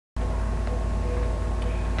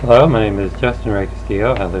Hello, my name is Justin Ray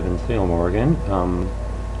Castillo. I live in Salem, Oregon.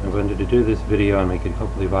 I wanted to do this video and make it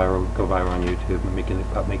hopefully go viral on YouTube, and making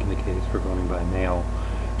the case for voting by mail.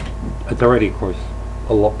 It's already, of course,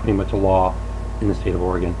 pretty much a law in the state of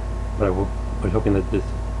Oregon, but I was hoping that this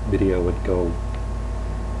video would go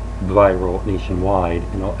viral nationwide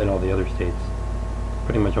in all the other states.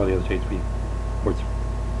 Pretty much all the other states where it's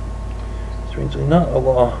strangely not a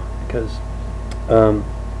law, because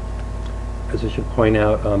as I should point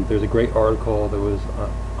out, there's a great article that was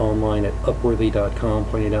online at Upworthy.com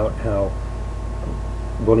pointing out how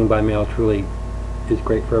voting by mail truly is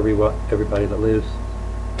great for everybody that lives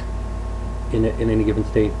in any given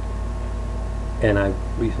state. And I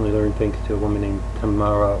recently learned, thanks to a woman named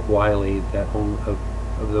Tamara Wiley, that of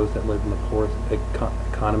those that live in the poorest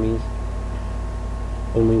economies,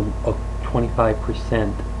 only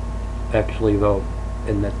 25% actually vote.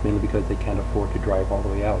 And that's mainly because they can't afford to drive all the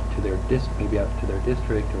way out to their maybe out to their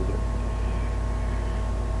district or their.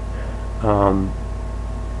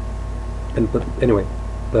 But anyway,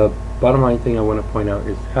 the bottom line thing I want to point out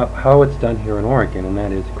is how it's done here in Oregon, and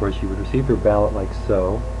that is, of course, you would receive your ballot like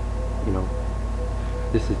so. You know,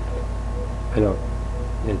 this is, I know,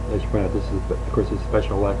 as you point out, this is, of course, a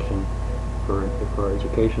special election for our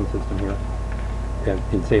education system here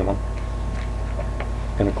in Salem,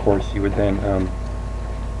 and of course, you would then.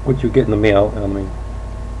 What you get in the mail,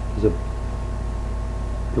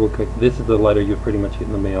 this is the letter you pretty much get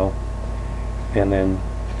in the mail, and then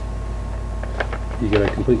you get a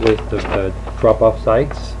complete list of drop-off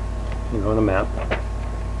sites, on a map.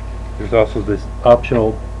 There's also this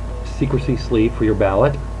optional secrecy sleeve for your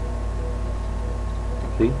ballot.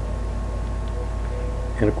 See?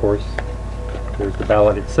 And of course, there's the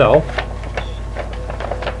ballot itself.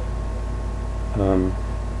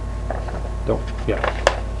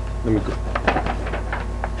 Let me go.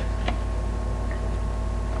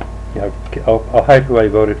 Yeah, I'll hide who I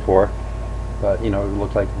voted for, but it would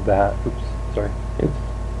look like that. Oops, sorry.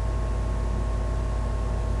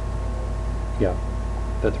 Yeah,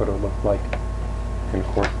 that's what it would look like. And of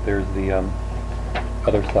course, there's the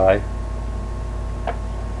other side.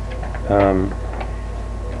 And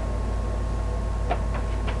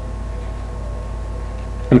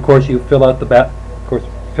of course, you fill out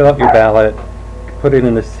your ballot. Put it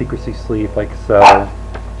in the secrecy sleeve like so.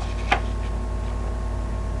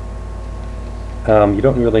 You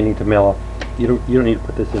don't really need to mail off. You don't need to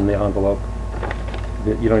put this in the envelope.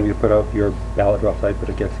 You don't need to put out your ballot drop site,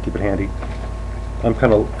 but I guess keep it handy. And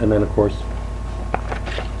then of course,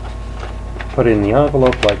 put it in the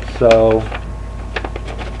envelope like so.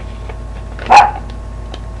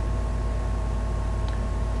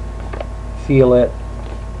 Seal it.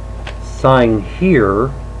 Sign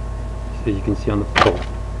here. As you can see on the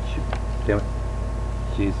shoot, damn it,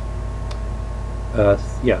 jeez.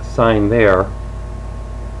 Yeah, sign there,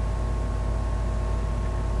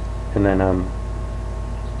 and then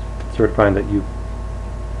certifying that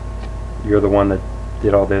you're the one that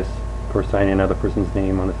did all this. Of course, signing another person's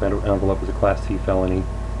name on this envelope is a Class C felony.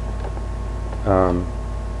 Yeah,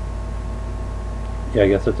 I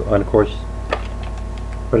guess it's, and of course,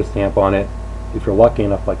 put a stamp on it. If you're lucky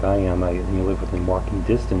enough, like I am, and you live within walking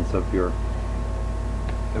distance of any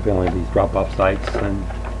of these drop-off sites, then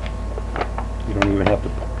you don't even have to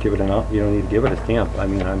give it you don't need to give it a stamp. I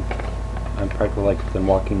mean, I'm practically within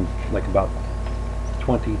walking, about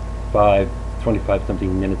 25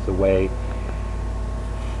 something minutes away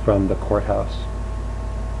from the courthouse.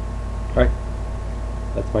 All right,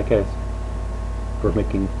 that's my case for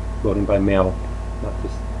making voting by mail not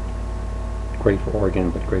just great for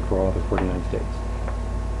Oregon, but great for all the 49 states.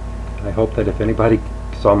 I hope that if anybody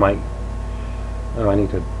saw my, I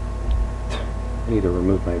need to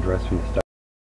remove my address from the study.